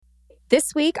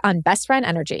This week on Best Friend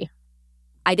Energy.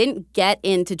 I didn't get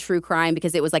into true crime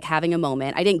because it was like having a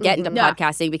moment. I didn't get into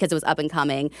podcasting because it was up and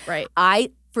coming. Right.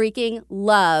 I freaking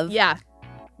love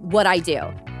what I do.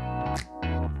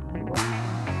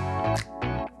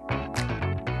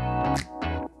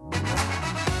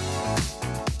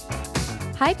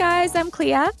 Hi guys, I'm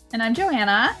Clea. And I'm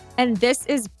Joanna. And this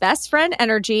is Best Friend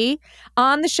Energy.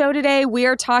 On the show today, we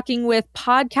are talking with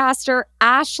podcaster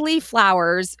Ashley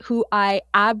Flowers, who I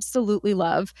absolutely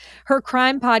love. Her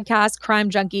crime podcast, Crime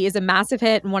Junkie, is a massive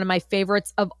hit and one of my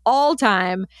favorites of all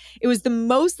time. It was the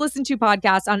most listened to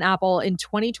podcast on Apple in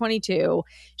 2022.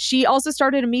 She also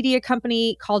started a media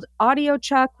company called Audio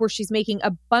Chuck, where she's making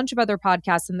a bunch of other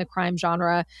podcasts in the crime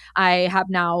genre. I have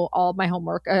now all my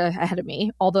homework ahead of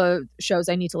me, all the shows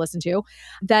I need to listen to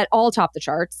that all top the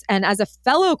charts. And as a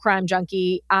fellow crime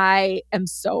junkie, I am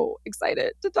so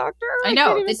excited to talk to her. I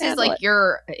know. This is like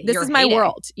this is my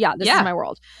world. Yeah, this is my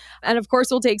world. And of course,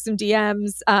 we'll take some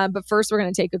DMs. But first, we're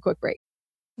going to take a quick break.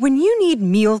 When you need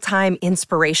mealtime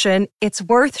inspiration, it's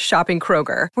worth shopping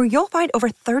Kroger, where you'll find over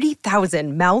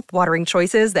 30,000 mouth-watering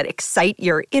choices that excite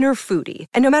your inner foodie.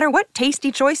 And no matter what tasty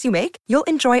choice you make, you'll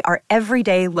enjoy our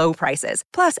everyday low prices,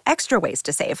 plus extra ways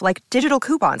to save, like digital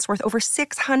coupons worth over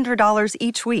 $600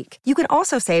 each week. You can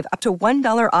also save up to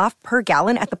 $1 off per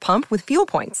gallon at the pump with fuel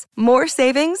points. More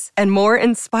savings and more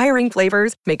inspiring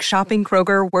flavors make shopping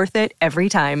Kroger worth it every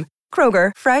time.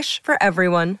 Kroger, fresh for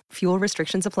everyone. Fuel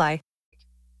restrictions apply.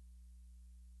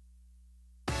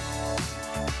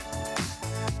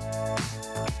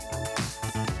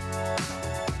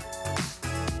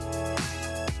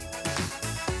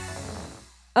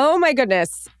 Oh my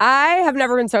goodness. I have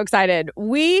never been so excited.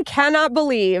 We cannot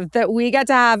believe that we get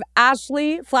to have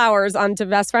Ashley Flowers onto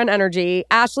Best Friend Energy.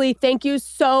 Ashley, thank you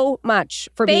so much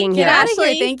for being here.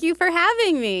 Ashley. Thank you for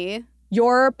having me.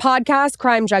 Your podcast,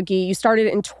 Crime Junkie, you started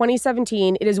it in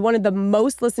 2017. It is one of the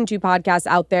most listened to podcasts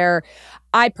out there.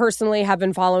 I personally have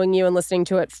been following you and listening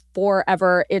to it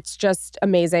forever. It's just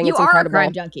amazing. It's incredible. You are a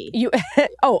crime junkie.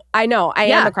 I know. I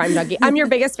am a crime junkie. I'm your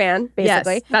biggest fan,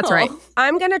 basically. Yes, that's right.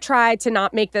 I'm going to try to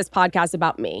not make this podcast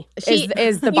about me,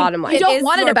 is the bottom line. You don't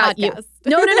want it about you.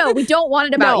 No. We don't want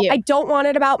it about you. I don't want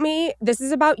it about me. This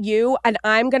is about you. And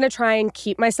I'm going to try and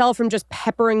keep myself from just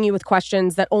peppering you with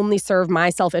questions that only serve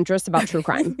my self-interest about true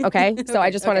crime. Okay? So I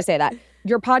just want to say that.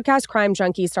 Your podcast, Crime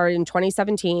Junkie, started in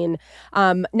 2017.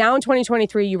 Now in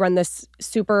 2023, you run this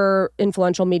super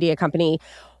influential media company.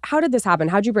 How did this happen?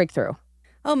 How'd you break through?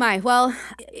 Oh my, well,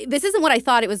 this isn't what I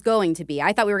thought it was going to be.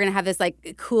 I thought we were going to have this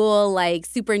like cool, like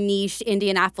super niche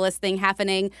Indianapolis thing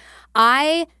happening.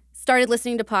 I started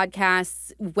listening to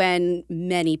podcasts when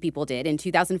many people did in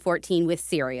 2014 with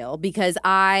Serial because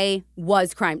I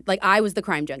was the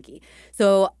crime junkie.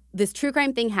 So this true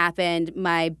crime thing happened.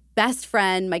 My best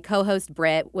friend, my co-host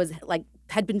Britt,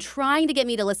 had been trying to get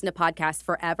me to listen to podcasts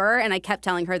forever. And I kept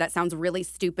telling her that sounds really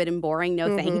stupid and boring.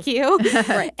 No, thank you.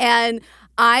 Right. And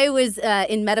I was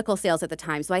in medical sales at the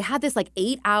time. So I had this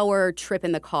 8-hour trip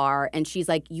in the car. And she's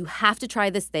like, you have to try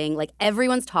this thing. Like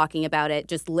everyone's talking about it.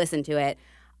 Just listen to it.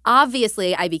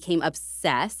 Obviously, I became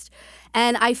obsessed.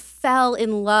 And I fell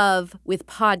in love with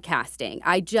podcasting.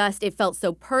 It felt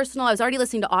so personal. I was already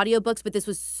listening to audiobooks, but this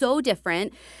was so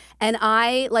different. And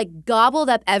I gobbled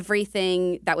up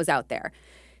everything that was out there.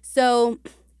 So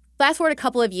fast forward a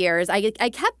couple of years, I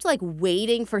kept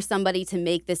waiting for somebody to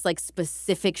make this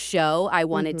specific show I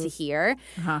wanted to hear.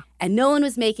 Uh-huh. And no one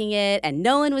was making it, and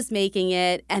no one was making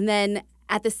it. And then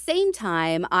at the same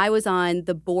time, I was on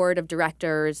the board of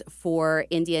directors for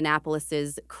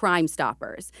Indianapolis's Crime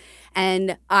Stoppers.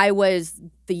 And I was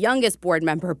the youngest board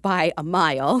member by a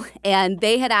mile. And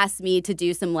they had asked me to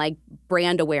do some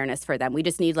brand awareness for them. We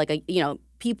just need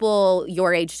people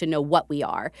your age to know what we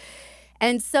are.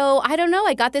 And so, I don't know,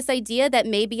 I got this idea that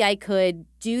maybe I could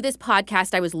do this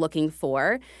podcast I was looking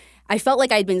for. I felt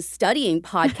like I'd been studying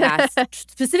podcasts,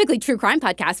 specifically true crime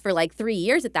podcasts, for 3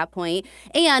 years at that point.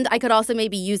 And I could also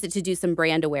maybe use it to do some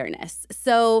brand awareness.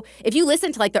 So if you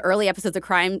listen to the early episodes of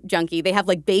Crime Junkie, they have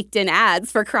baked in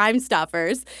ads for Crime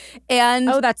Stoppers. And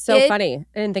that's so funny.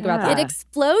 I didn't think about that. It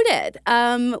exploded.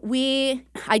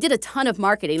 I did a ton of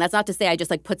marketing. That's not to say I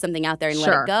just put something out there and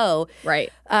let it go.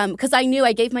 Right. Because I knew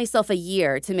I gave myself a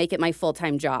year to make it my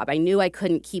full-time job. I knew I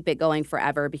couldn't keep it going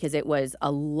forever because it was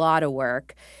a lot of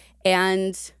work.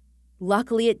 And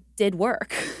luckily it did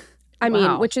work. I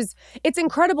mean, it's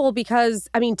incredible because,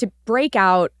 to break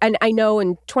out, and I know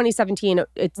in 2017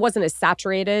 it wasn't as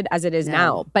saturated as it is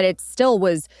now, but it still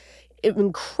was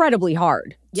incredibly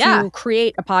hard to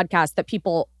create a podcast that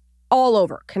people all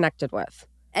over connected with.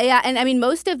 Yeah, and I mean,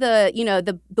 most of the,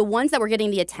 the ones that were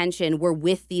getting the attention were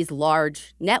with these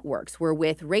large networks, were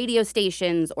with radio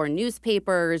stations or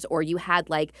newspapers, or you had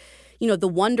like, the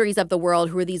Wonderies of the world,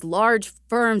 who were these large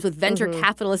firms with venture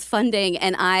capitalist funding,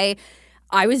 and I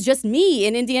was just me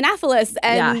in Indianapolis,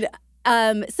 and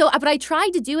but I tried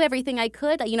to do everything I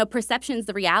could. Perception's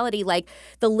the reality. Like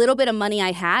the little bit of money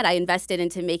I had, I invested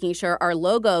into making sure our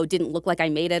logo didn't look like I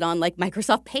made it on like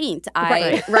Microsoft Paint.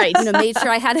 I made sure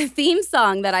I had a theme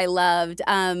song that I loved.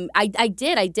 I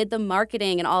did the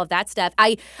marketing and all of that stuff.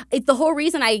 It's the whole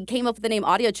reason I came up with the name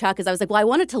Audio Chuck is I was like, well, I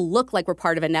want it to look like we're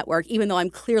part of a network, even though I'm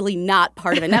clearly not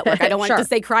part of a network. I don't want it to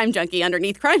say Crime Junkie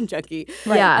underneath Crime Junkie.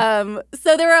 Right. Yeah.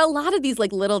 So there are a lot of these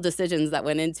like little decisions that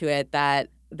went into it that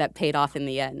paid off in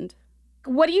the end.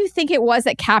 What do you think it was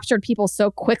that captured people so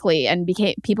quickly and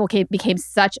became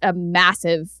such a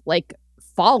massive like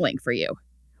following for you?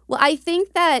 Well, I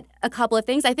think that a couple of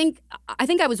things. I think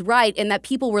I was right in that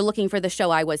people were looking for the show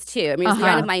I was too. I mean, it was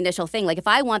kind of my initial thing. Like, if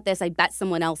I want this, I bet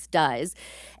someone else does.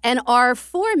 And our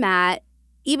format,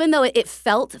 even though it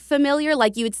felt familiar,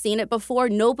 like you had seen it before,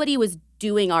 nobody was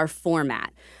doing our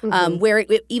format, where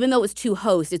even though it was two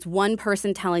hosts, it's one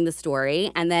person telling the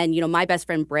story, and then my best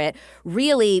friend Britt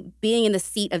really being in the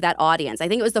seat of that audience. I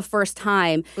think it was the first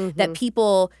time that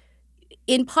people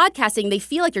in podcasting, they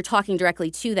feel like you're talking directly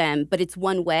to them, but it's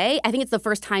one way. I think it's the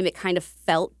first time it kind of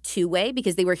felt two-way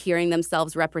because they were hearing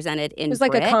themselves represented in It was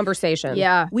like a conversation.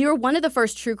 Yeah. We were one of the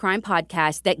first true crime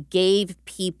podcasts that gave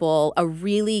people a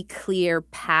really clear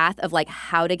path of like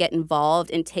how to get involved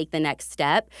and take the next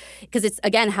step. Because it's,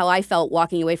 again, how I felt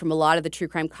walking away from a lot of the true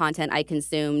crime content I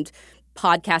consumed,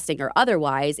 podcasting or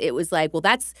otherwise. It was like, well,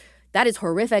 that is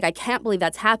horrific. I can't believe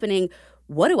that's happening.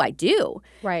 What do I do?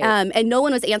 Right. And no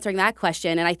one was answering that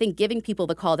question. And I think giving people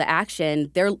the call to action,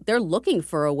 they're looking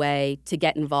for a way to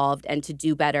get involved and to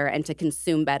do better and to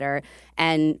consume better.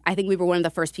 And I think we were one of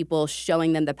the first people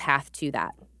showing them the path to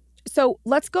that. So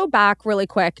let's go back really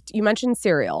quick. You mentioned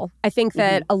Serial. I think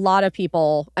that a lot of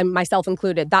people, and myself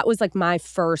included, that was like my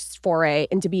first foray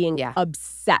into being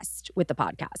obsessed with the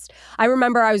podcast. I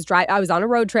remember I was on a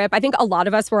road trip. I think a lot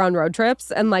of us were on road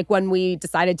trips, and like when we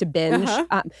decided to binge.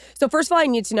 So first of all, I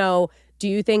need to know, do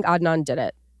you think Adnan did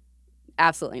it?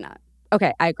 Absolutely not.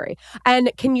 Okay, I agree.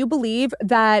 And can you believe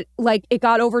that like it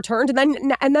got overturned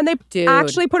and then they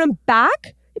actually put him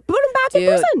back? Put him back in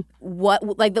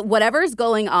prison. Whatever's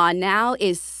going on now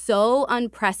is so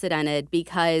unprecedented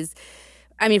because,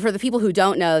 I mean, for the people who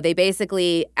don't know, they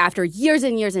basically, after years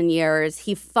and years and years,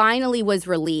 he finally was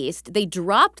released. They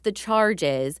dropped the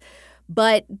charges,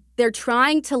 but they're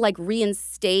trying to like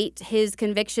reinstate his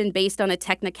conviction based on a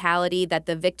technicality that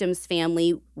the victim's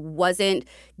family wasn't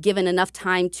given enough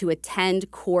time to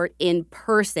attend court in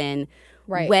person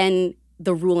when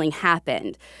the ruling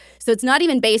happened. So it's not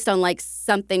even based on like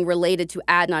something related to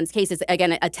Adnan's case. It's,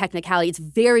 again, a technicality. It's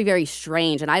very, very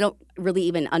strange. And I don't really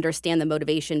even understand the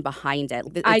motivation behind it.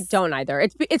 I don't either.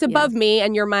 It's above me,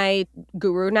 and you're my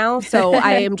guru now. So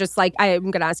I am just like, I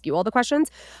am going to ask you all the questions.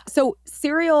 So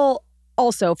Serial,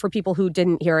 also, for people who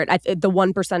didn't hear it, the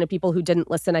 1% of people who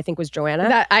didn't listen, I think, was Joanna.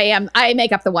 That I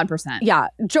make up the 1%. Yeah.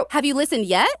 Have you listened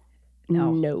yet?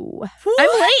 No.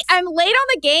 I'm late on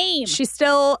the game. She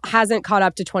still hasn't caught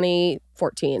up to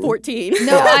 2014.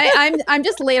 No, I'm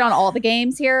just late on all the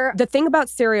games here. The thing about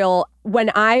Serial, when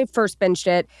I first binged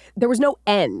it, there was no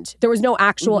end. There was no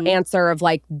actual answer of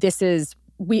like,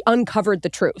 we uncovered the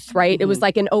truth, right? It was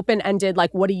like an open-ended,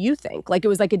 like, what do you think? Like, it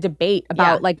was like a debate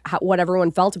about like what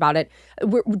everyone felt about it.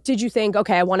 Did you think,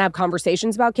 okay, I want to have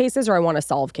conversations about cases or I want to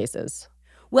solve cases?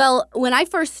 Well, when I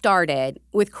first started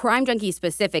with Crime Junkie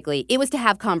specifically, it was to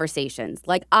have conversations.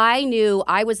 Like, I knew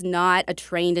I was not a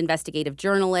trained investigative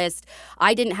journalist.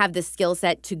 I didn't have the skill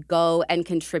set to go and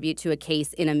contribute to a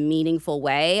case in a meaningful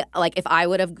way. Like, if I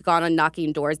would have gone on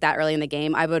knocking doors that early in the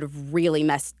game, I would have really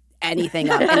messed anything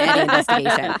up in any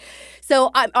investigation.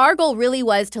 So our goal really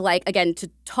was to, like, again, to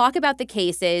talk about the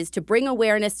cases, to bring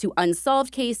awareness to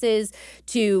unsolved cases,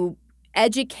 to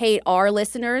educate our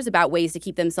listeners about ways to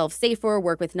keep themselves safer,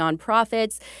 work with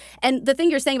nonprofits. And the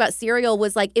thing you're saying about Serial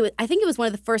was like, I think it was one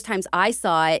of the first times I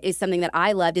saw it is something that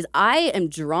I loved is I am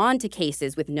drawn to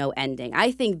cases with no ending.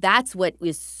 I think that's what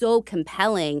is so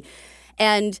compelling.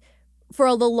 And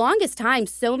for the longest time,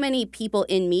 so many people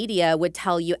in media would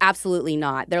tell you absolutely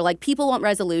not. They're like, people want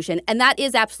resolution. And that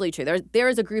is absolutely true. There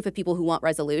is a group of people who want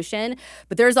resolution,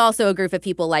 but there's also a group of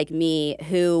people like me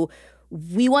who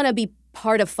we want to be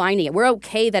part of finding it. We're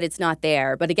okay that it's not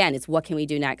there. But again, it's what can we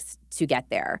do next to get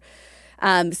there?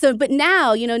 But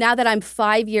now, now that I'm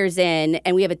 5 years in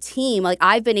and we have a team, like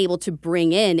I've been able to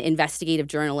bring in investigative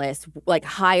journalists, like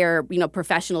hire,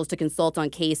 professionals to consult on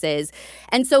cases.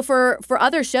 And so for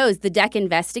other shows, The Deck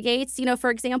Investigates, for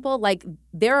example, like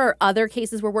there are other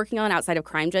cases we're working on outside of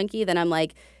Crime Junkie that I'm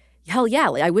like, hell yeah,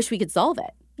 like, I wish we could solve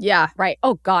it. Yeah. Right.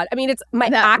 Oh, God. I mean, it's my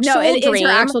actual dream. It is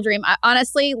your actual dream.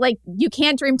 Honestly, like, you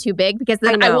can't dream too big because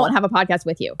then I won't have a podcast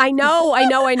with you. I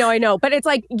know. But it's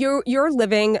like you're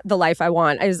living the life I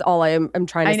want is all I'm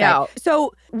trying to say. I know.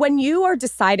 So when you are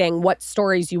deciding what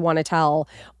stories you want to tell,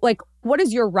 like, what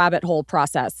is your rabbit hole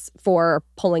process for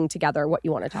pulling together what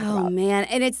you want to talk about? Oh, man.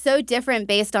 And it's so different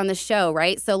based on the show,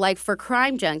 right? So, like, for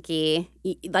Crime Junkie,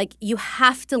 like, you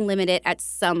have to limit it at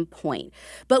some point.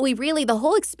 But the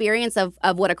whole experience of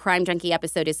what a Crime Junkie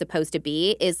episode is supposed to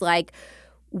be is, like,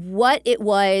 what it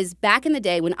was back in the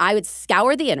day when I would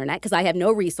scour the internet because I have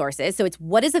no resources. So it's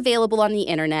what is available on the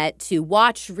internet to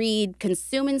watch, read,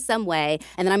 consume in some way,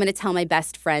 and then I'm going to tell my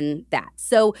best friend that.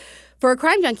 So for a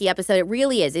Crime Junkie episode, it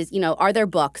really is, are there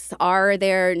books? Are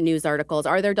there news articles?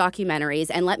 Are there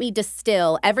documentaries? And let me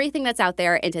distill everything that's out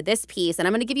there into this piece. And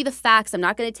I'm going to give you the facts. I'm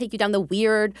not going to take you down the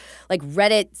weird, like,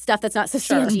 Reddit stuff that's not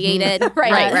substantiated. Sure.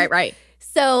 Right.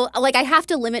 So, like, I have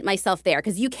to limit myself there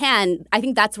because I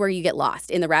think that's where you get lost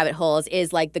in the rabbit holes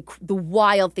is, like, the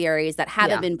wild theories that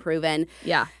haven't been proven.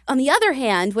 Yeah. On the other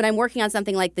hand, when I'm working on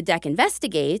something like The Deck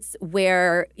Investigates,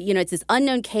 where, it's this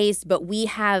unknown case, but we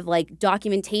have, like,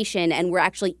 documentation and we're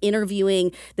actually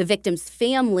interviewing the victim's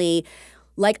family,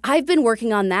 like, I've been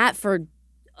working on that for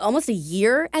almost a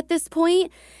year at this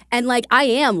point. And, like, I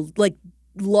am, like,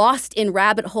 lost in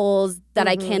rabbit holes that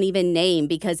I can't even name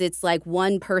because it's like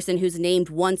one person who's named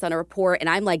once on a report and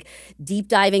I'm like deep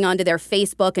diving onto their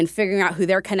Facebook and figuring out who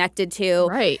they're connected to.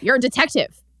 Right. You're a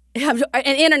detective. An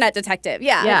internet detective.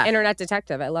 Yeah. Internet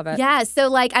detective. I love it. Yeah. So,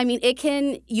 like, I mean,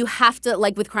 you have to,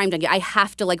 like, with Crime Junkie, I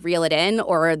have to, like, reel it in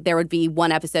or there would be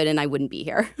one episode and I wouldn't be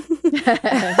here.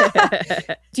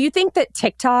 Do you think that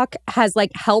TikTok has,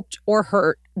 like, helped or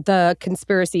hurt the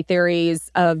conspiracy theories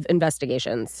of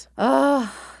investigations?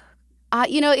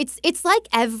 It's like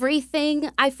everything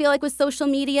I feel like with social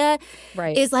media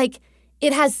is like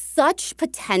it has such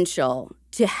potential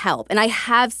to help. And I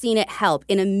have seen it help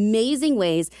in amazing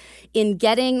ways in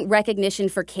getting recognition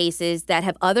for cases that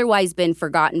have otherwise been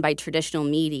forgotten by traditional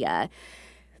media.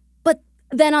 But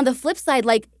then on the flip side,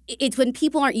 like, it's when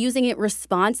people aren't using it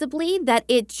responsibly that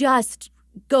it just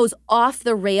goes off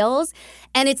the rails.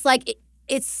 And it's like,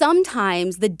 it's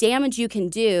sometimes the damage you can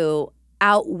do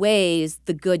outweighs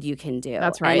the good you can do.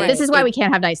 That's right. This is why we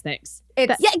can't have nice things.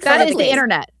 That is the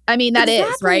internet. I mean, that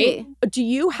is, right? Do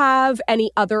you have any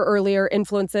other earlier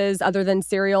influences other than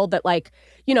Serial that, like,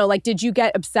 did you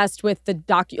get obsessed with the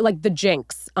the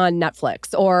Jinx on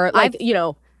Netflix or, like,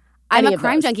 I'm a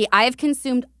crime junkie. I have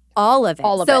consumed all of it.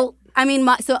 So, I mean,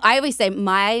 so I always say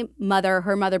my mother,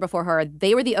 her mother before her,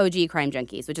 they were the OG crime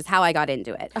junkies, which is how I got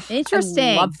into it.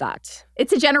 Interesting. I love that.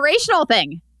 It's a generational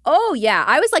thing. Oh, yeah.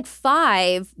 I was like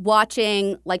 5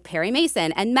 watching like Perry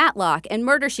Mason and Matlock and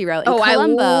Murder, She Wrote and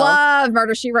Columbo. I love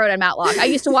Murder, She Wrote and Matlock. I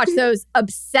used to watch those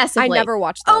obsessively. I never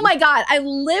watched them. Oh, my God. I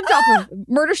lived off of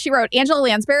Murder, She Wrote. Angela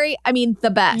Lansbury, I mean, the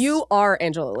best. You are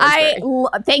Angela Lansbury.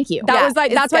 Thank you.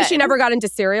 That's why she never got into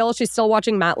Serial. She's still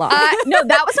watching Matlock. No,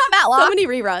 that was not Matlock. So many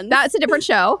reruns. That's a different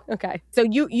show. Okay. So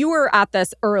you were at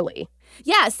this early.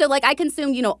 Yeah, so like I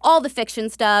consumed, all the fiction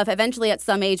stuff. Eventually at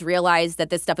some age realized that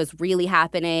this stuff was really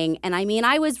happening. And I mean,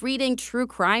 I was reading true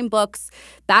crime books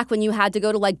back when you had to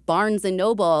go to like Barnes and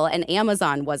Noble and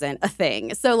Amazon wasn't a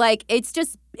thing. So like it's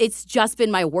just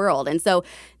been my world. And so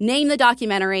name the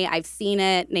documentary, I've seen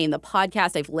it. Name the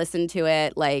podcast, I've listened to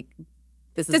it. Like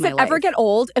this is my life. Does it ever get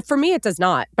old? For me, it does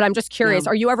not. But I'm just curious,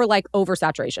 Are you ever like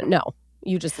oversaturation? No.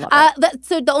 You just love it.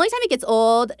 So the only time it gets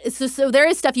old, so there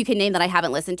is stuff you can name that I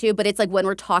haven't listened to, but it's like when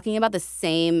we're talking about the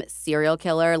same serial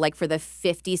killer, like for the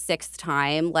 56th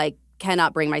time, like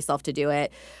cannot bring myself to do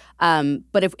it.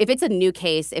 But if it's a new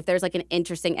case, if there's like an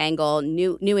interesting angle,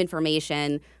 new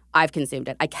information, I've consumed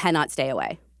it. I cannot stay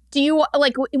away. Do you,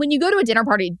 like, when you go to a dinner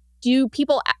party, do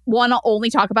people want to only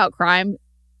talk about crime,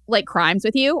 like crimes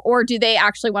with you? Or do they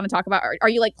actually want to talk about, are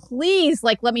you like, please,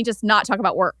 like, let me just not talk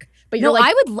about work? But you're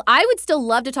like, I would still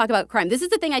love to talk about crime. This is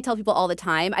the thing I tell people all the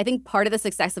time. I think part of the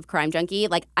success of Crime Junkie,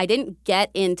 like I didn't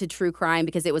get into true crime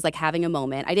because it was like having a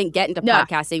moment. I didn't get into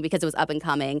podcasting because it was up and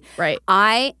coming. Right.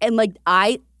 I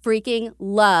freaking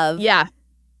love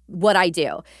what I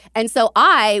do. And so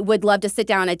I would love to sit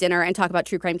down at dinner and talk about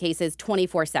true crime cases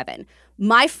 24/7.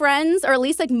 My friends, or at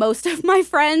least like most of my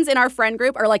friends in our friend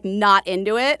group are like not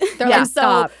into it. They're like,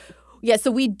 stop. Yeah,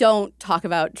 so we don't talk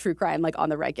about true crime like on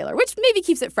the regular, which maybe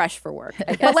keeps it fresh for work.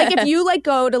 But like if you like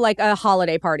go to like a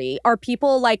holiday party, are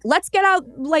people like, let's get out,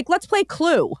 like let's play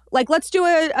Clue, like let's do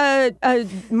a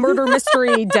murder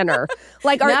mystery dinner?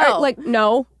 Like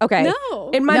no, okay, No.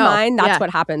 In my mind, that's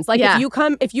what happens. Like Yeah.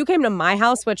 if you came to my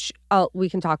house, which we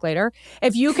can talk later.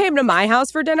 If you came to my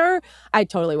house for dinner, I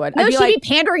totally would. No, I'd be she'd like,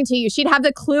 be pandering to you. She'd have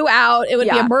the clue out. It would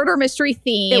be a murder mystery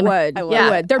theme. it would. Yeah. It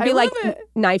would. There'd be I like love it.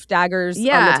 knife daggers on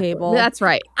Yeah, the table. that's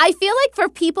right. I feel like for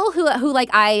people who like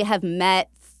I have met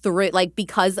through like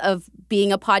because of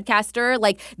being a podcaster,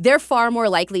 like they're far more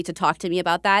likely to talk to me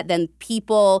about that than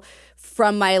people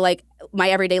from my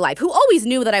everyday life who always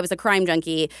knew that I was a crime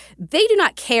junkie. They do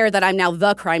not care that I'm now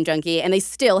the crime junkie, and they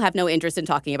still have no interest in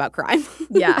talking about crime.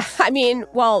 Yeah. I mean,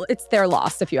 well, it's their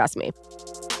loss if you ask me.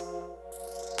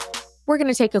 We're going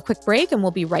to take a quick break and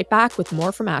we'll be right back with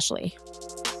more from Ashley.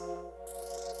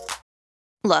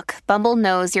 Look, Bumble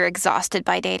knows you're exhausted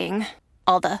by dating.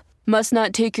 All the must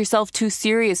not take yourself too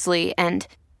seriously and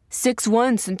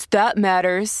 6'1" since that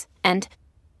matters. And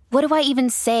what do I even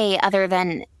say other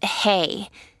than hey?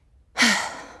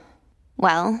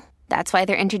 Well, that's why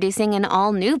they're introducing an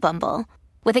all-new Bumble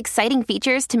with exciting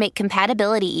features to make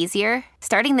compatibility easier,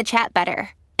 starting the chat better,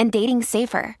 and dating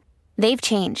safer. They've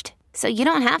changed, so you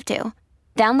don't have to.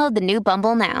 Download the new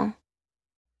Bumble now.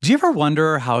 Do you ever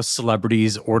wonder how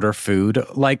celebrities order food?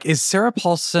 Like, is Sarah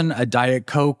Paulson a Diet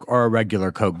Coke or a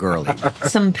regular Coke girlie?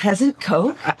 Some peasant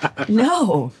Coke?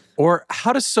 No. Or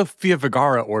how does Sofia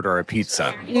Vergara order a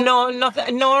pizza? No,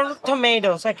 nothing. No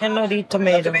tomatoes. I cannot eat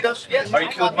tomatoes. Yes. Are you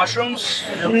cool with mushrooms?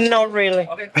 Not really.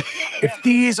 If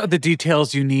these are the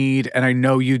details you need, and I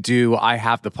know you do, I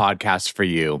have the podcast for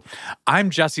you. I'm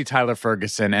Jesse Tyler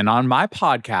Ferguson, and on my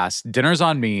podcast, Dinners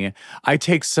on Me, I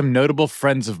take some notable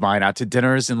friends of mine out to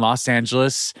dinners in Los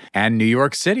Angeles and New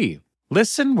York City.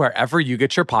 Listen wherever you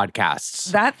get your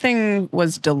podcasts. That thing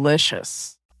was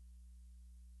delicious.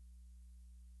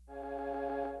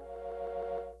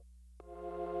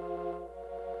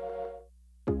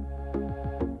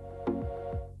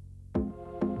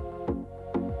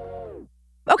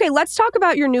 Okay, let's talk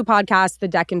about your new podcast, The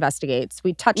Deck Investigates.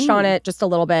 We touched on it just a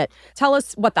little bit. Tell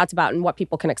us what that's about and what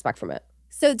people can expect from it.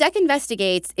 So Deck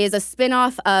Investigates is a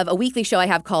spinoff of a weekly show I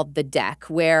have called The Deck,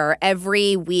 where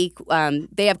every week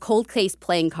they have cold case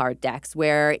playing card decks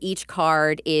where each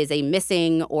card is a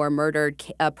missing or murdered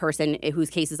person whose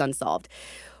case is unsolved.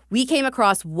 We came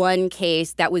across one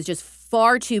case that was just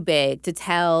far too big to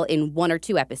tell in 1 or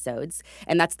 2 episodes,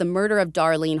 and that's the murder of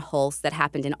Darlene Hulse that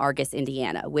happened in Argus,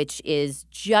 Indiana, which is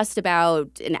just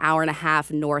about an hour and a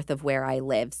half north of where I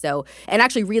live. So, and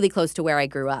actually really close to where I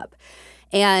grew up.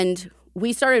 And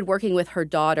we started working with her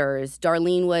daughters.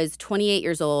 Darlene was 28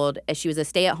 years old. She was a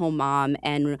stay-at-home mom,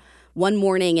 and one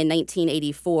morning in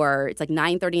 1984, it's like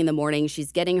 9:30 in the morning,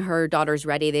 she's getting her daughters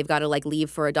ready. They've got to like leave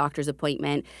for a doctor's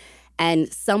appointment.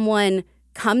 And someone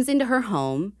comes into her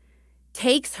home,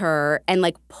 takes her, and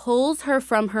like pulls her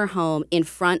from her home in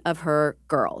front of her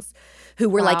girls who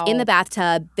were like in the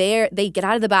bathtub. They get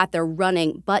out of the bath, they're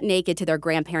running butt naked to their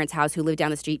grandparents' house who live down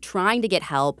the street trying to get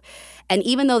help. And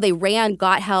even though they ran,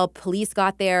 got help, police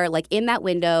got there, like in that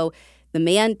window, the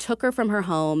man took her from her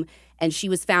home and she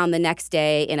was found the next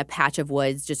day in a patch of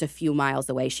woods just a few miles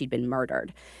away. She'd been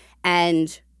murdered.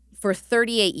 And for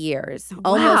 38 years,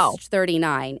 almost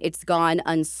 39, it's gone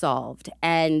unsolved.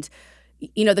 And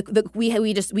you know,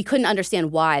 we couldn't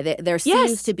understand why. There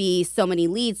seems to be so many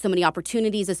leads, so many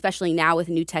opportunities, especially now with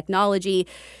new technology.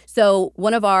 So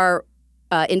one of our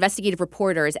investigative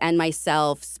reporters and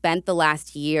myself spent the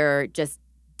last year just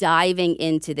diving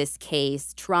into this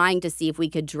case, trying to see if we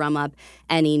could drum up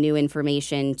any new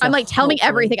information. I'm like, tell me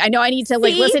everything. I know I need to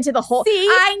like listen to the whole.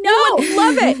 I know. You would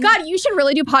love it. God, you should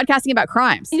really do podcasting about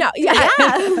crimes. Yeah.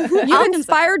 You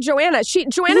inspired Joanna.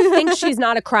 Joanna thinks she's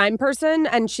not a crime person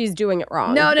and she's doing it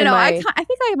wrong. No. I think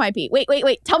I might be. Wait.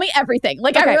 Tell me everything.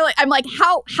 Like, okay. I'm like,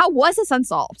 how was this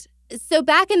unsolved? So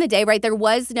back in the day, right, there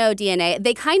was no DNA.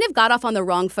 They kind of got off on the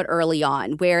wrong foot early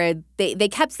on where they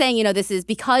kept saying, you know, this is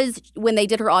because when they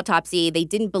did her autopsy, they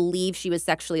didn't believe she was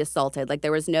sexually assaulted. Like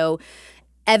there was no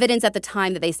evidence at the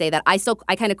time that they say that. I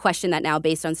kind of question that now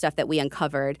based on stuff that we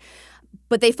uncovered.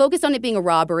 But they focused on it being a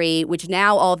robbery, which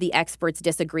now all of the experts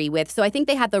disagree with. So I think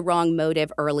they had the wrong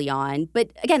motive early on. But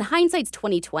again, hindsight's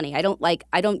 20/20.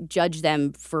 I don't judge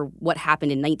them for what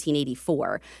happened in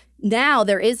 1984. Now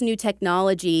there is new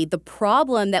technology. The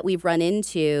problem that we've run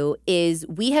into is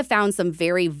we have found some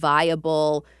very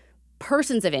viable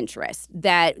persons of interest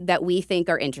that we think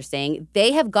are interesting.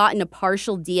 They have gotten a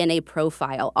partial DNA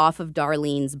profile off of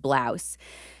Darlene's blouse.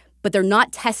 but they're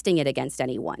not testing it against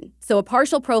anyone. So a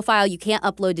partial profile, you can't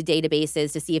upload to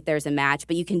databases to see if there's a match,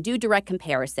 but you can do direct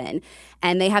comparison.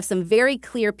 And they have some very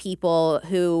clear people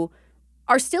who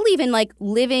are still even like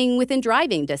living within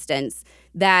driving distance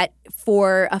that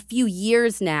for a few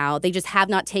years now, they just have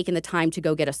not taken the time to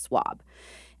go get a swab.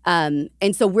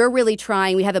 And so we're really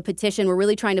trying, we have a petition, we're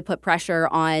really trying to put pressure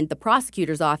on the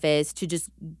prosecutor's office to just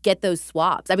get those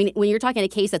swabs. I mean, when you're talking a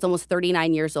case that's almost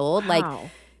 39 years old, like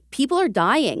people are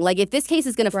dying. Like if this case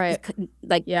is going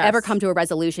to ever come to a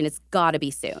resolution, it's got to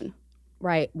be soon.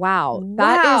 Right. Wow.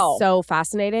 That is so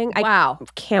fascinating. I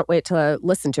can't wait to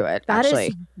listen to it, That actually.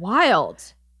 is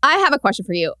wild. I have a question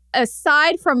for you.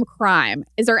 Aside from crime,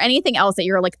 is there anything else that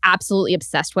you're like absolutely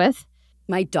obsessed with?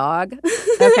 My dog.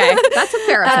 Okay. That's a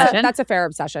fair obsession. That's a fair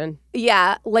obsession.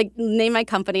 Yeah. Like name my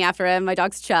company after him. My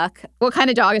dog's Chuck. What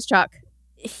kind of dog is Chuck?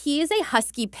 He is a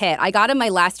husky pit. I got him my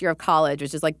last year of college,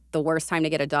 which is like the worst time to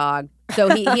get a dog. So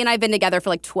he and I have been together for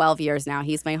like 12 years now.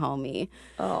 He's my homie.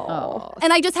 Oh.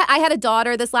 And I had a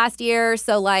daughter this last year.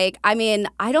 So like, I mean,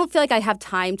 I don't feel like I have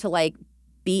time to like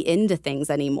be into things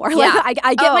anymore. Yeah. Like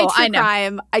I get my true I know.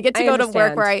 crime. I get to go to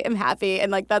work where I am happy,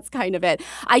 and like that's kind of it.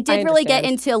 I did really get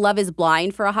into Love is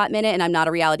Blind for a hot minute, and I'm not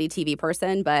a reality TV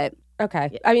person, but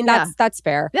okay. I mean, that's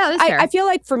fair. Yeah, that's fair. I feel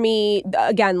like for me,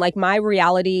 again, like my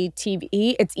reality TV,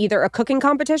 it's either a cooking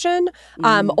competition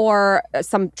or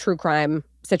some true crime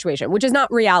situation, which is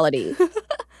not reality. All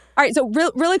right. So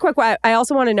really quick, I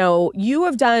also want to know, you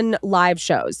have done live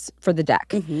shows for The Deck.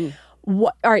 Mm-hmm.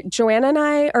 All right, Joanna and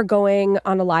I are going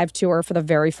on a live tour for the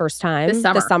very first time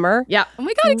This summer. Yeah. Oh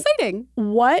my God, exciting.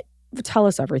 Tell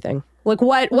us everything. Like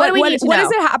what do we need to know?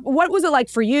 What was it like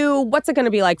for you? What's it going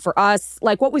to be like for us?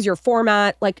 Like what was your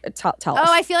format? Like tell us.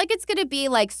 Oh, I feel like it's going to be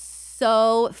like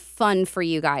so fun for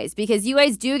you guys, because you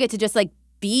guys do get to just like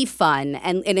be fun,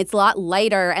 and it's a lot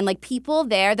lighter, and like people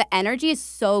there, the energy is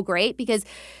so great because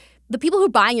the people who are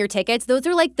buying your tickets, those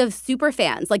are like the super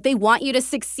fans. Like they want you to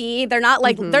succeed. They're not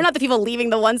like they're not the people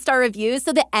leaving the 1-star reviews.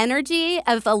 So the energy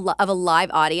of a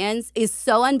live audience is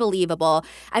so unbelievable.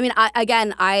 I mean,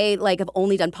 I like have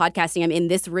only done podcasting. I'm in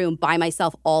this room by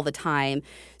myself all the time.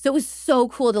 So it was so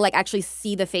cool to like actually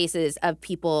see the faces of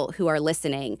people who are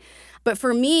listening. But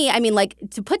for me, I mean, like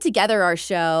to put together our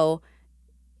show,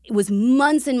 it was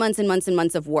months and months and months and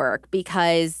months of work,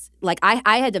 because like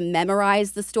I had to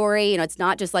memorize the story. You know, it's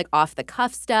not just like off the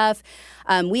cuff stuff.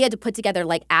 We had to put together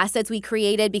like assets we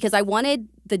created, because I wanted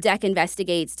The Deck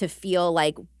Investigates to feel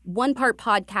like one part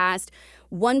podcast,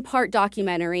 one part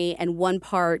documentary, and one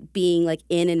part being like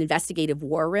in an investigative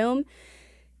war room.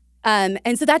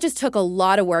 And so that just took a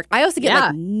lot of work. I also get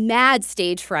like mad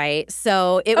stage fright.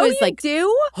 So it was like,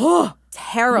 do?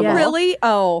 Terrible. Yeah. Really?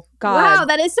 Oh, God. Wow,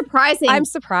 that is surprising. I'm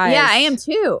surprised. Yeah, I am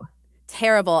too.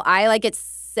 Terrible. I like get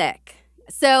sick.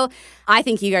 So I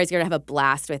think you guys are going to have a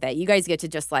blast with it. You guys get to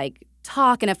just like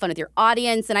talk and have fun with your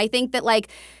audience. And I think that like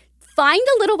find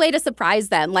a little way to surprise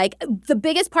them. Like the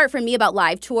biggest part for me about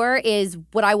live tour is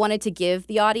what I wanted to give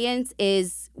the audience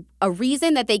is a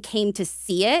reason that they came to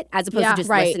see it as opposed to just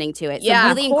listening to it. So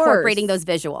really incorporating those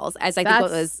visuals, as I think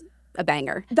it was a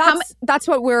banger. That's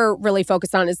what we're really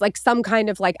focused on, is like some kind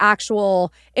of like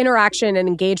actual interaction and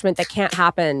engagement that can't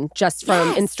happen just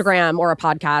from Instagram or a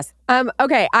podcast.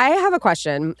 Okay, I have a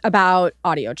question about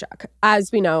Audio Chuck.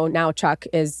 As we know now, Chuck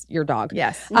is your dog.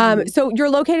 Yes. So you're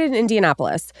located in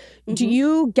Indianapolis. Do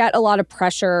you get a lot of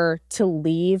pressure to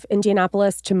leave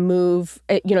Indianapolis, to move,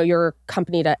 your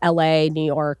company to LA, New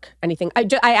York, anything?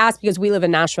 I ask because we live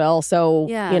in Nashville, so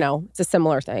it's a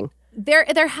similar thing.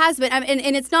 There has been,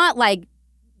 and it's not like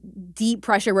deep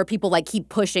pressure where people like keep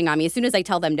pushing on me. As soon as I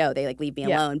tell them no, they like leave me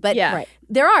alone. But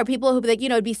there are people who be like,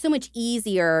 it'd be so much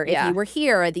easier if you were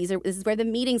here. This is where the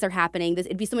meetings are happening.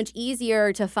 It'd be so much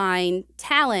easier to find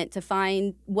talent, to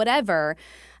find whatever.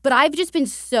 But I've just been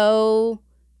so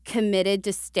committed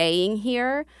to staying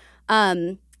here.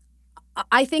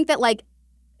 I think that like,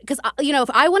 because, if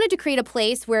I wanted to create a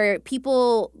place where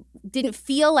people didn't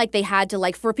feel like they had to,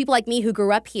 like, for people like me who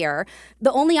grew up here,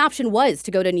 the only option was to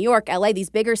go to New York, LA,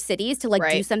 these bigger cities to, like,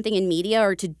 do something in media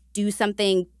or to do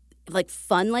something, like,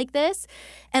 fun like this.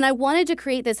 And I wanted to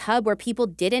create this hub where people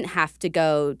didn't have to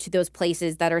go to those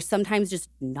places that are sometimes just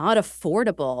not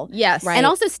affordable. Yes. Right. And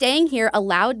also staying here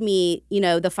allowed me,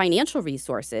 the financial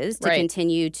resources to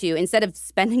continue to, instead of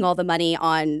spending all the money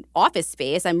on office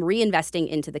space, I'm reinvesting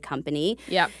into the company.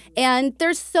 Yeah. And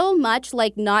there's so much,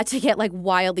 like, not to get like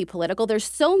wildly political, there's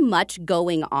so much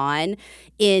going on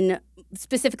in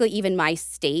specifically even my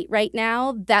state right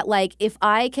now that, like, if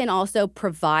I can also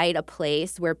provide a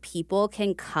place where people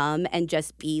can come and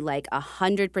just be like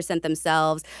 100%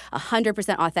 themselves,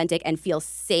 100% authentic, and feel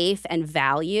safe and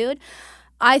valued,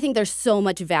 I think there's so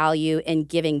much value in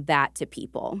giving that to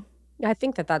people. I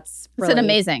think that's It's an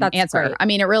amazing answer. Great. I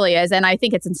mean, it really is. And I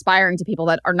think it's inspiring to people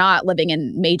that are not living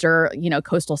in major,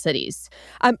 coastal cities.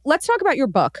 Let's talk about your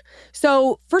book.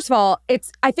 So first of all,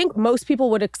 I think most people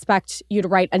would expect you to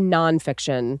write a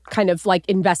nonfiction kind of like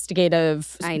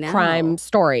investigative crime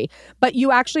story, but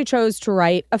you actually chose to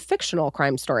write a fictional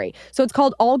crime story. So it's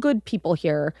called All Good People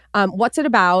Here. What's it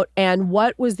about and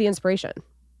what was the inspiration?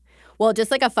 Well, just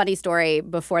like a funny story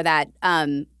before that,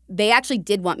 they actually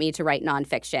did want me to write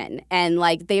nonfiction, and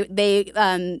like they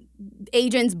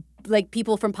agents, like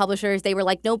people from publishers, they were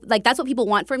like, nope, like that's what people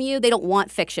want from you. They don't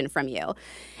want fiction from you.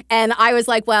 And I was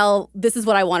like, well, this is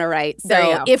what I want to write.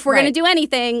 So if we're going to do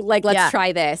anything, like let's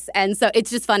try this. And so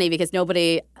it's just funny because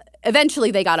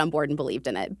eventually they got on board and believed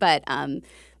in it, but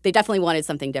they definitely wanted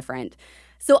something different.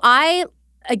 So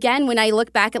when I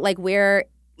look back at like where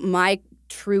my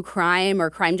true crime or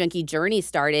crime junkie journey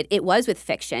started, it was with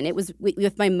fiction. It was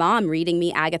with my mom reading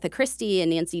me Agatha Christie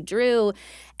and Nancy Drew.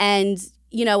 And,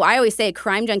 I always say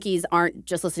crime junkies aren't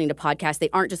just listening to podcasts. They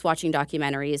aren't just watching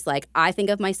documentaries. Like, I think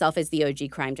of myself as the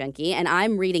OG crime junkie, and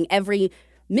I'm reading every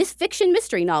fiction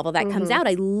mystery novel that comes out.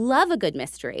 I love a good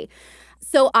mystery.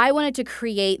 So I wanted to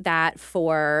create that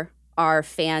for our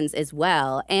fans as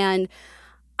well. And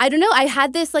I don't know, I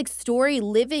had this like story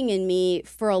living in me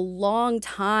for a long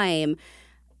time.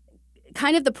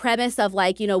 Kind of the premise of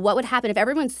like, what would happen if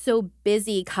everyone's so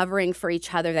busy covering for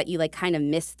each other that you like kind of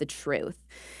miss the truth.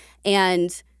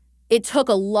 And it took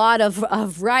a lot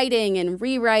of writing and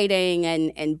rewriting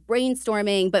and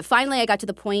brainstorming. But finally I got to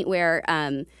the point where,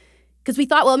 because we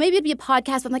thought, well, maybe it'd be a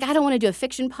podcast. But I'm like, I don't want to do a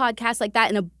fiction podcast like that.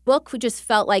 And a book just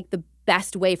felt like the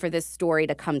best way for this story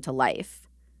to come to life.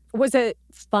 Was it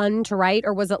fun to write,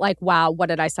 or was it like, wow, what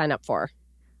did I sign up for?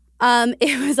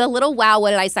 It was a little wow,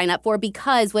 what did I sign up for?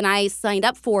 Because when I signed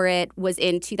up for it was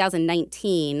in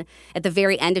 2019, at the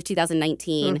very end of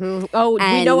 2019. Mm-hmm. Oh,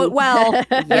 we know it well.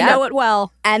 We know it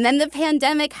well. And then the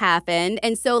pandemic happened.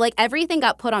 And so like everything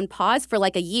got put on pause for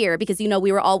like a year because,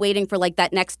 we were all waiting for like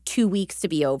that next 2 weeks to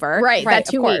be over. Right, that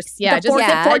 2 weeks. Yeah, just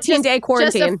 14-day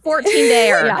quarantine. Just a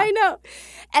 14-dayer. Yeah. I know.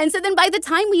 And so then by the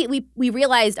time we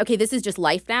realized, okay, this is just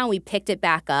life now, we picked it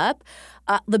back up.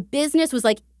 The business was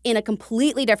like in a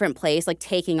completely different place, like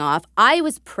taking off. I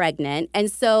was pregnant. And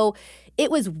so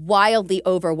it was wildly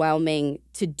overwhelming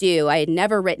to do. I had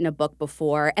never written a book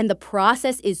before. And the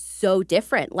process is so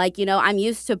different. Like, I'm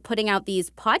used to putting out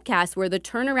these podcasts where the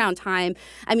turnaround time,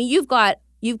 I mean, you've got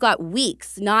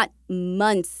weeks, not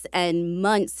months and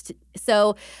months.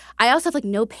 So I also have like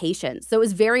no patience. So it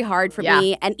was very hard for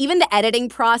me. And even the editing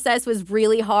process was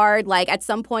really hard. Like at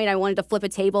some point I wanted to flip a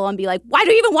table and be like, why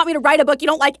do you even want me to write a book? You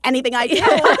don't like anything I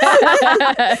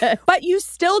do. But you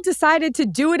still decided to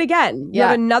do it again. You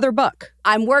have another book.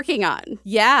 I'm working on.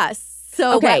 Yes.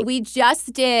 So what we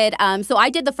just did, so I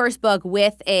did the first book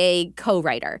with a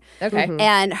co-writer. Okay. Mm-hmm.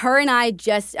 And her and I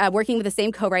just, working with the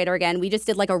same co-writer again, we just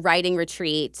did like a writing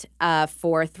retreat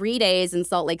for 3 days in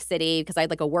Salt Lake City because I had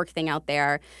like a work thing out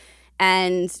there.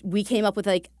 And we came up with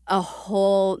like a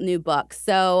whole new book.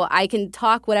 So I can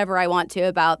talk whatever I want to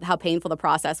about how painful the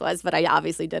process was, but I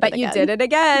obviously did it again. But you did it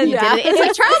again. You did it. It's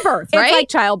like childbirth, right? It's like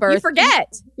childbirth. You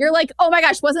forget. You're like, oh my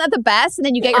gosh, wasn't that the best? And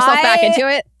then you get yourself back into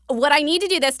it. What I need to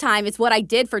do this time is what I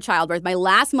did for childbirth. My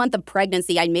last month of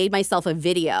pregnancy, I made myself a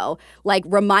video, like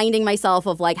reminding myself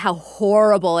of like how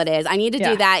horrible it is. I need to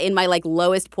do that in my like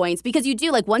lowest points because you do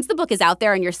like once the book is out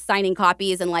there and you're signing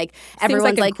copies and like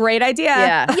everyone's like a great idea.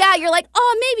 Yeah, you're like,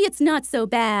 oh, maybe it's not so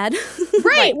bad.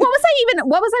 Right. What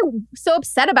was I so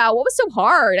upset about? What was so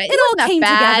hard? It all came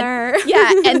together.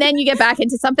 Yeah. And then you get back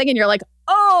into something and you're like,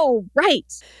 oh,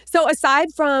 right. So aside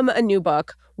from a new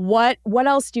book, what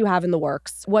else do you have in the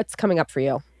works? What's coming up for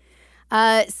you?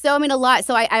 So I mean, a lot.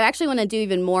 So I actually want to do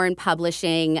even more in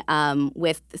publishing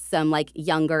with some like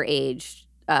younger age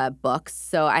books.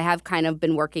 So I have kind of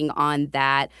been working on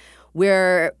that.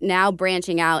 We're now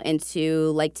branching out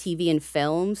into like TV and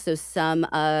film. So some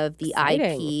of the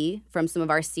IP from some of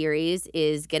our series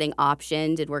is getting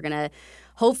optioned, and we're going to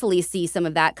hopefully see some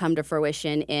of that come to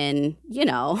fruition in,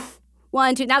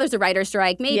 1, 2. Now there's a writer's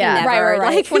strike. Maybe never.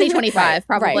 Right. Like 2025,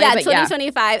 probably. Yeah,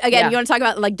 2025. Again, you want to talk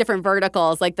about like different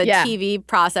verticals. Like the TV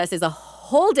process is a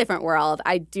whole different world.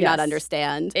 I do not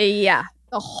understand. Yeah.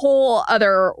 A whole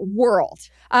other world.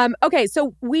 Okay,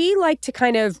 so we like to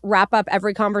kind of wrap up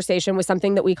every conversation with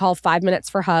something that we call 5 minutes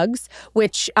for hugs,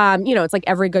 which, it's like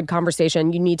every good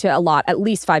conversation, you need to allot at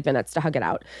least 5 minutes to hug it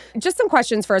out. Just some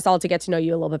questions for us all to get to know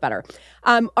you a little bit better.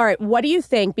 All right, what do you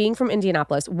think, being from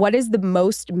Indianapolis, what is the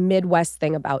most Midwest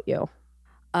thing about you?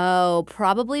 Oh,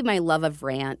 probably my love of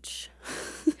ranch.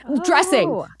 Dressing.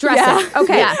 Yeah.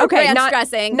 Okay. Yeah. Okay. Ranch Not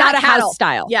dressing. not a cattle. house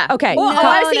style. Yeah. Okay. Well,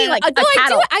 honestly, like a Although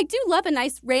cattle. I do love a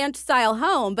nice ranch style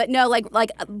home, but no, like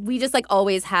we just like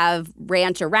always have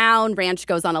ranch around. Ranch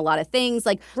goes on a lot of things.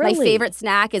 Like my favorite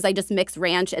snack is I just mix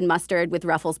ranch and mustard with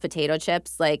Ruffles potato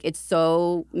chips. Like it's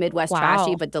so Midwest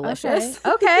trashy but delicious.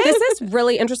 Okay. This is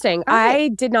really interesting. I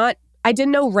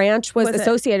didn't know ranch was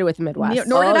associated with the Midwest.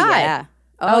 Nor did I. Yeah.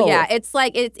 Oh, yeah, it's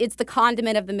like it's the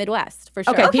condiment of the Midwest for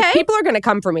sure. Okay, people are going to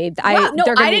come for me. I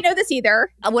didn't know this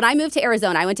either. When I moved to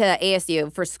Arizona, I went to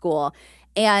ASU for school.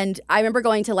 And I remember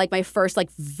going to like my first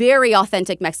like very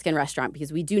authentic Mexican restaurant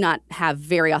because we do not have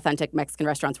very authentic Mexican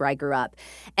restaurants where I grew up.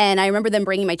 And I remember them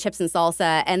bringing my chips and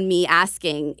salsa and me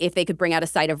asking if they could bring out a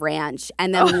side of ranch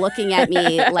and them looking at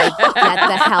me like, get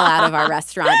the hell out of our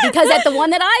restaurant. Because at the one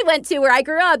that I went to where I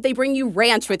grew up, they bring you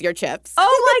ranch with your chips.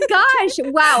 Oh my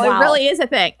gosh. Wow. It really is a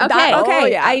thing.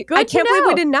 Okay. I can't believe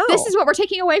we didn't know. This is what we're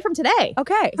taking away from today.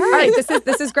 Okay. All right.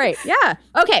 This is great. Yeah.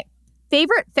 Okay.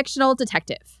 Favorite fictional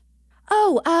detective?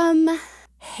 Oh,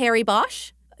 Harry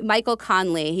Bosch. Michael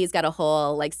Connelly. He's got a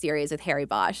whole like series with Harry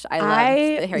Bosch. I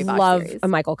love the Harry Bosch love series. a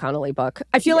Michael Connelly book.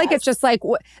 I feel like it's just like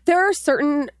there are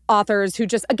certain authors who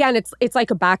just again it's like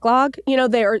a backlog. You know,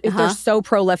 they're so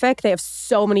prolific. They have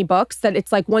so many books that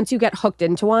it's like once you get hooked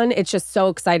into one, it's just so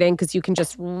exciting because you can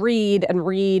just read and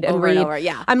read and over read. And over.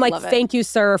 Yeah, I'm like, thank you,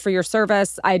 sir, for your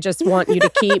service. I just want you to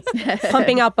keep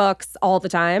pumping out books all the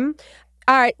time.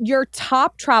 All right, your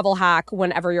top travel hack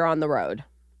whenever you're on the road.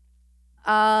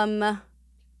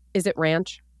 Is it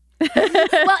ranch? Well,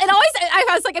 it always.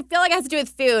 I feel like it has to do with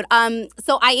food.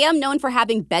 So I am known for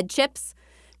having bed chips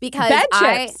because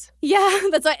chips. Yeah,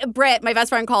 that's what Britt, my best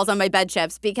friend, calls on my bed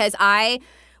chips because I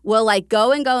will like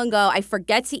go and go and go. I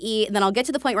forget to eat, and then I'll get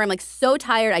to the point where I'm like so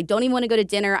tired. I don't even want to go to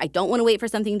dinner. I don't want to wait for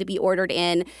something to be ordered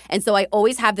in, and so I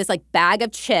always have this like bag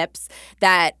of chips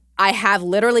that I have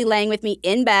literally laying with me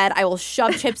in bed. I will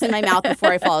shove chips in my mouth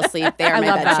before I fall asleep. They are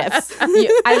my bed chips.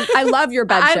 I love your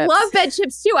bed chips. I love bed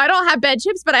chips too. I don't have bed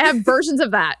chips, but I have versions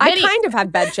of that. I kind of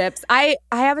have bed chips. I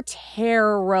have a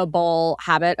terrible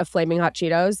habit of Flaming Hot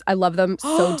Cheetos. I love them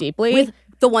so deeply. With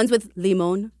the ones with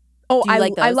limon. Oh, I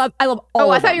like those? I love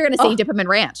all I of thought them. you were going to say you dip them in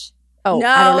ranch. Oh, no,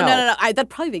 I don't know. no. That'd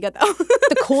probably be good though.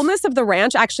 The coolness of the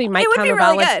ranch actually might it would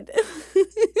counterbalance. be really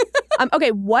good.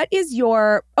 Okay, what is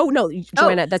your? Oh no,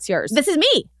 Joanna, that's yours. This is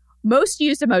me. Most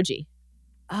used emoji.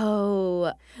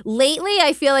 Oh, lately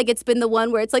I feel like it's been the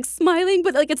one where it's like smiling,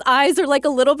 but like its eyes are like a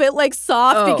little bit like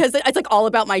soft because it's like all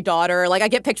about my daughter. Like I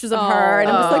get pictures of her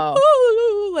and I'm just like,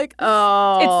 ooh, like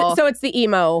It's the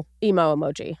emo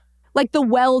emoji, like the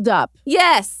welled up.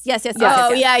 Yes.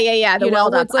 Oh yeah. The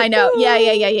welled up. Like, I know.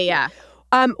 Yeah.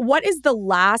 What is the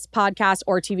last podcast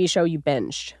or TV show you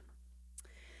binged?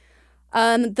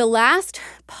 The last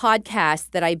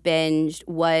podcast that I binged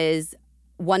was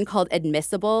one called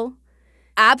Admissible.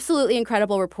 Absolutely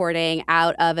incredible reporting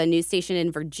out of a news station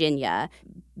in Virginia.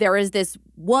 There was this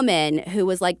woman who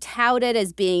was like touted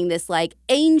as being this like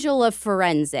angel of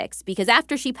forensics because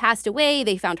after she passed away,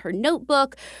 they found her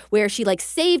notebook where she like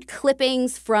saved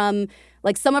clippings from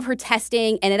like some of her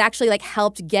testing and it actually like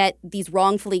helped get these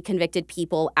wrongfully convicted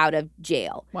people out of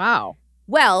jail. Wow.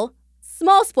 Well,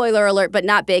 small spoiler alert, but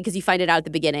not big because you find it out at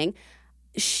the beginning.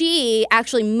 She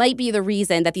actually might be the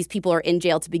reason that these people are in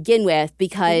jail to begin with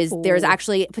because there's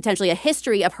actually potentially a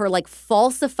history of her like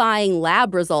falsifying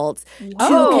lab results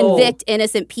to convict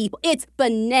innocent people. It's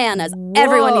bananas. Whoa.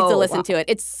 Everyone needs to listen to it.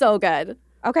 It's so good.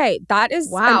 Okay, that is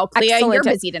wow. Clea, you're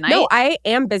busy tonight. No, I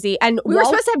am busy, and we were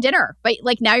supposed to have dinner, but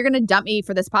like now you're going to dump me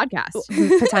for this podcast.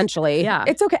 Potentially, yeah,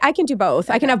 it's okay. I can do both.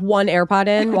 Okay. I can have one AirPod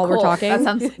in while we're talking. That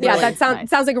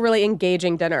sounds sounds like a really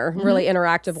engaging dinner, really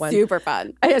interactive one. Super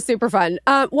fun. Yeah, super fun.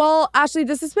 Well, Ashley,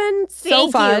 this has been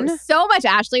so fun. Thank you so much,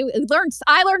 Ashley.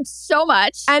 I learned so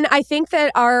much, and I think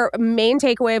that our main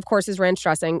takeaway, of course, is ranch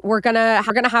dressing. We're gonna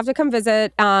have to come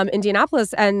visit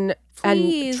Indianapolis and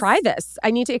try this. I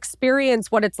need to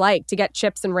experience what it's like to get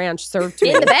chips and ranch served to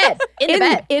me. In the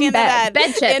bed.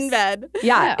 Bed chips. In bed.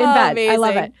 Yeah, in bed. Amazing. I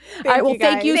love it. All right, well,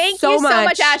 thank you so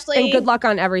much, Ashley. And good luck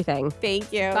on everything.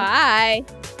 Thank you. Bye.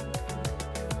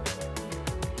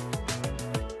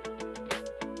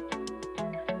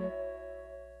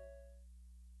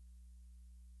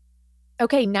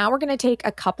 Okay, now we're going to take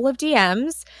a couple of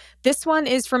DMs. This one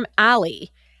is from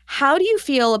Allie. How do you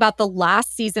feel about the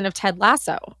last season of Ted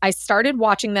Lasso? I started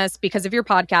watching this because of your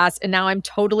podcast, and now I'm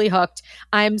totally hooked.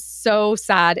 I'm so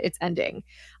sad it's ending.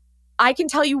 I can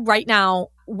tell you right now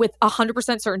with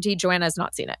 100% certainty, Joanna has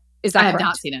not seen it. Is that correct? I have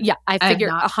not seen it. Yeah, I figured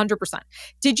 100%.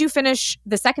 Did you finish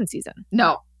the second season?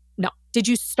 No. Did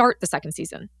you start the second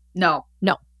season? No.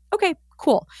 Okay,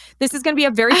 cool. This is going to be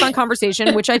a very fun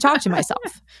conversation, which I talk to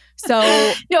myself. So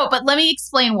No, but let me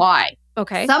explain why.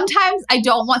 okay. Sometimes I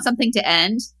don't want something to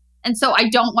end. And so I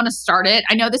don't want to start it.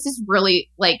 I know this is really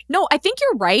like. No, I think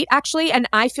you're right, actually. And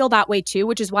I feel that way too,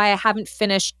 which is why I haven't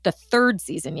finished the 3rd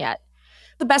season yet.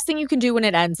 The best thing you can do when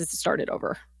it ends is to start it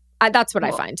over. That's what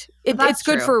I find. It's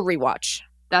good for a rewatch.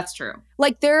 That's true.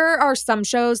 Like there are some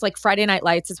shows, like Friday Night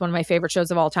Lights is one of my favorite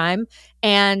shows of all time.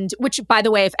 And which, by the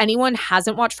way, if anyone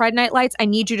hasn't watched Friday Night Lights, I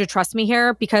need you to trust me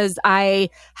here because I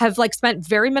have like spent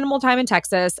very minimal time in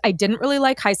Texas. I didn't really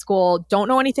like high school, don't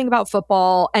know anything about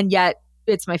football, and yet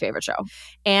it's my favorite show.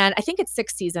 And I think it's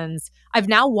 6 seasons. I've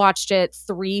now watched it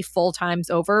 3 full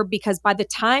times over because by the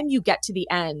time you get to the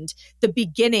end, the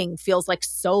beginning feels like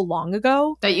so long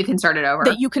ago. That you can start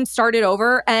it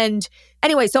over. And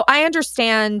anyway, so I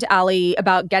understand, Allie,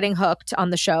 about getting hooked on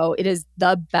the show. It is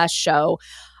the best show.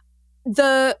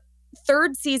 The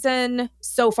 3rd season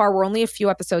so far, we're only a few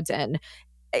episodes in,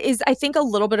 is I think a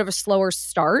little bit of a slower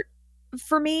start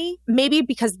for me, maybe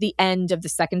because the end of the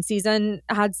 2nd season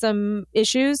had some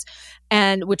issues,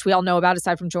 and which we all know about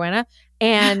aside from Joanna.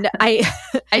 And I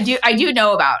do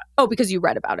know about. Oh, because you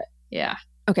read about it. Yeah.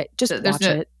 Okay, just watch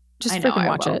it. Just freaking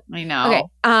watch it. I know.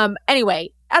 Okay. Anyway,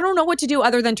 I don't know what to do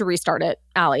other than to restart it,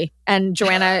 Allie. And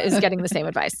Joanna is getting the same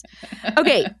advice.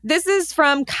 Okay, this is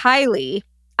from Kylie.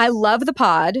 I love the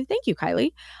pod. Thank you,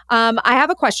 Kylie. I have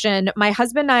a question. My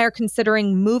husband and I are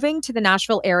considering moving to the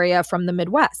Nashville area from the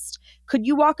Midwest. Could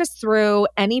you walk us through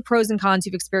any pros and cons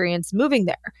you've experienced moving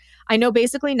there? I know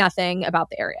basically nothing about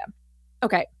the area.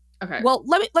 Okay. Well,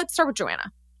 let's start with Joanna.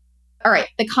 All right.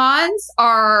 The cons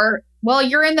are, well,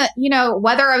 you're in the,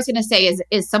 weather I was going to say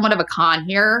is somewhat of a con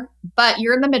here, but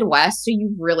you're in the Midwest, so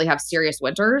you really have serious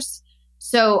winters.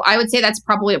 So I would say that's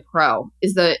probably a pro.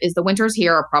 Is the winters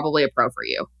here are probably a pro for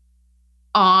you.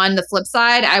 On the flip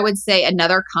side, I would say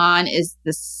another con is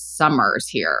the summers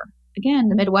here. Again,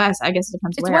 the Midwest, I guess it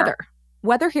depends where. Weather.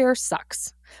 Weather here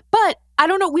sucks. But I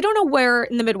don't know. We don't know where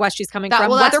in the Midwest she's coming from.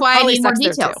 Well, that's why I need more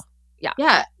details.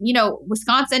 Yeah.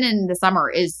 Wisconsin in the summer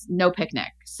is no picnic.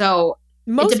 So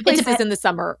most places in the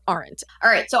summer aren't. All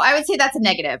right. So I would say that's a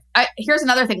negative. Here's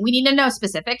another thing. We need to know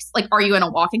specifics. Like, are you in a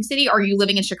walking city? Are you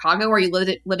living in Chicago? Are you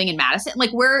living in Madison?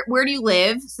 Like, where do you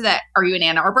live? So that, are you in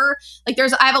Ann Arbor? Like,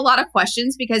 I have a lot of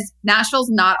questions because Nashville's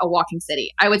not a walking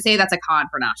city. I would say that's a con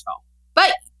for Nashville.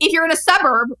 But if you're in a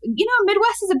suburb,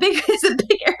 Midwest is a big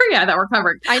area that we're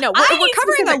covering. I know. We're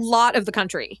covering a lot of the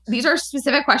country. These are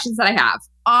specific questions that I have.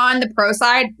 On the pro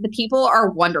side, the people are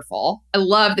wonderful. I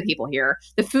love the people here.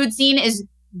 The food scene is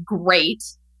great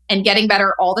and getting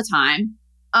better all the time.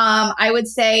 I would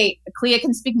say Clea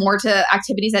can speak more to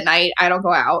activities at night. I don't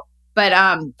go out, but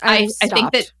I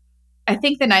think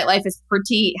the nightlife is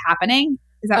pretty happening.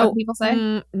 Is that what people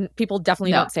say? People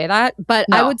definitely don't say that. But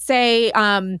I would say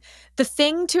the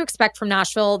thing to expect from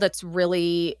Nashville that's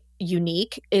really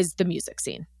unique is the music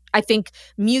scene. I think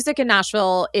music in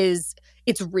Nashville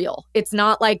it's real. It's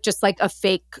not like just like a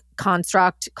fake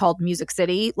construct called Music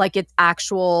City. Like it's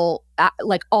actual,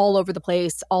 like all over the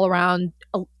place, all around.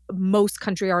 Most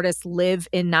country artists live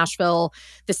in Nashville.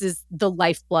 This is the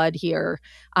lifeblood here.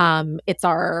 It's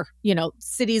our,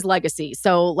 city's legacy.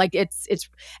 So like it's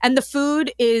and the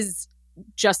food is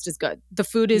just as good. The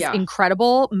food is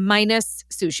incredible, minus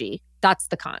sushi. That's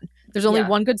the con. There's only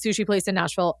one good sushi place in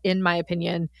Nashville, in my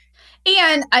opinion.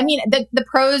 And I mean, the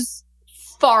pros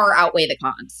far outweigh the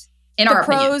cons. The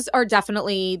pros are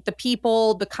definitely the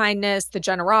people, the kindness, the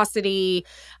generosity.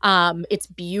 It's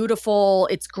beautiful.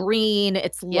 It's green.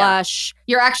 It's lush.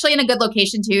 You're actually in a good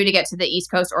location, too, to get to the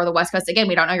East Coast or the West Coast. Again,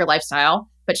 we don't know your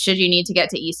lifestyle, but should you need to get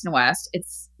to East and West,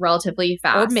 it's relatively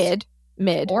fast. Or mid.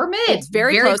 It's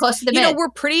very close to the mid. We're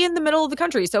pretty in the middle of the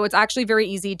country, so it's actually very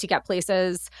easy to get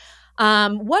places.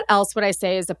 What else would I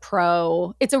say is a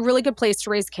pro? It's a really good place to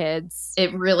raise kids.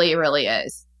 It really, really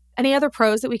is. Any other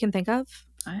pros that we can think of?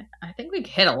 I think we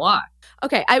hit a lot.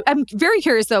 Okay. I'm very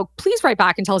curious, though. Please write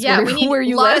back and tell us where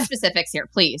you live. A lot of specifics here,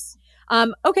 please.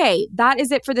 Okay. That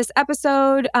is it for this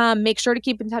episode. Make sure to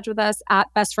keep in touch with us at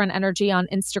Best Friend Energy on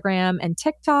Instagram and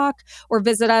TikTok, or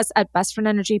visit us at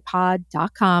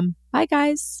bestfriendenergypod.com. Bye,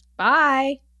 guys.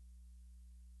 Bye.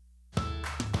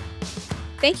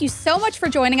 Thank you so much for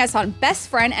joining us on Best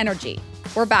Friend Energy.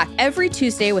 We're back every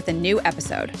Tuesday with a new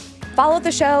episode. Follow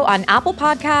the show on Apple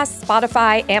Podcasts,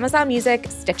 Spotify, Amazon Music,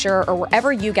 Stitcher, or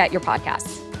wherever you get your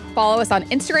podcasts. Follow us on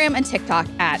Instagram and TikTok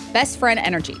at Best Friend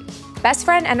Energy. Best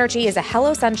Friend Energy is a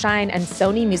Hello Sunshine and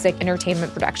Sony Music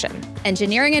Entertainment production.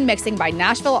 Engineering and mixing by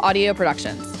Nashville Audio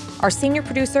Productions. Our senior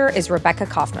producer is Rebecca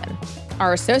Kaufman.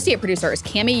 Our associate producer is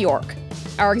Cammie York.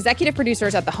 Our executive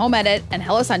producers at The Home Edit and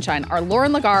Hello Sunshine are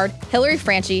Lauren Lagarde, Hillary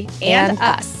Franchi, and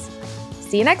us.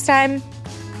 See you next time.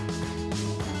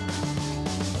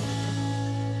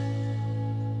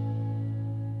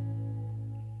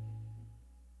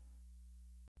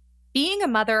 Being a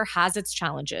mother has its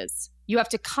challenges. You have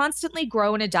to constantly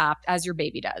grow and adapt as your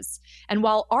baby does. And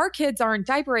while our kids aren't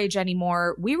diaper age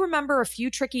anymore, we remember a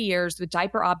few tricky years with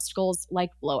diaper obstacles like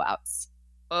blowouts.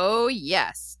 Oh,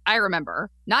 yes, I remember.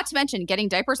 Not to mention getting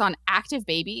diapers on active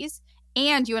babies.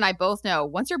 And you and I both know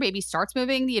once your baby starts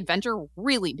moving, the adventure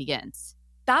really begins.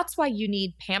 That's why you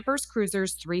need Pampers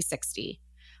Cruisers 360.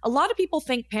 A lot of people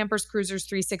think Pampers Cruisers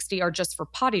 360 are just for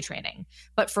potty training,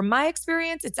 but from my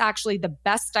experience, it's actually the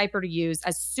best diaper to use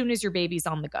as soon as your baby's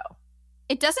on the go.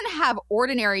 It doesn't have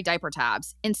ordinary diaper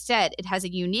tabs. Instead, it has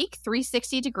a unique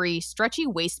 360-degree stretchy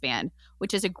waistband,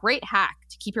 which is a great hack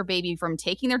to keep your baby from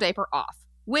taking their diaper off,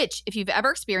 which, if you've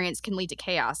ever experienced, can lead to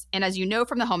chaos. And as you know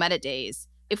from the Home Edit days,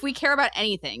 if we care about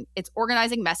anything, it's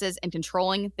organizing messes and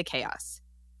controlling the chaos.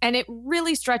 And it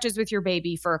really stretches with your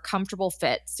baby for a comfortable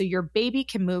fit so your baby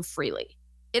can move freely.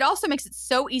 It also makes it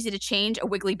so easy to change a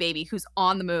wiggly baby who's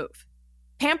on the move.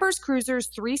 Pampers Cruisers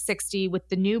 360 with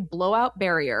the new blowout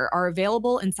barrier are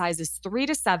available in sizes 3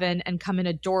 to 7 and come in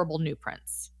adorable new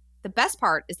prints. The best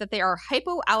part is that they are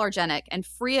hypoallergenic and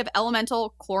free of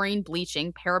elemental, chlorine,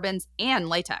 bleaching, parabens, and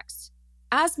latex.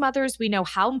 As mothers, we know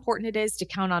how important it is to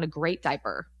count on a great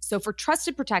diaper. So for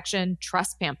trusted protection,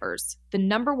 trust Pampers, the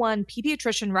 #1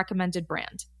 pediatrician recommended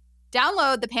brand.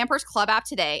 Download the Pampers Club app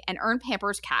today and earn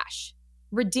Pampers Cash.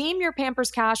 Redeem your Pampers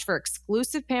Cash for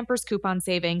exclusive Pampers coupon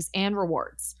savings and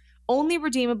rewards. Only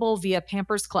redeemable via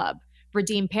Pampers Club.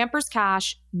 Redeem Pampers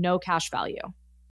Cash, no cash value.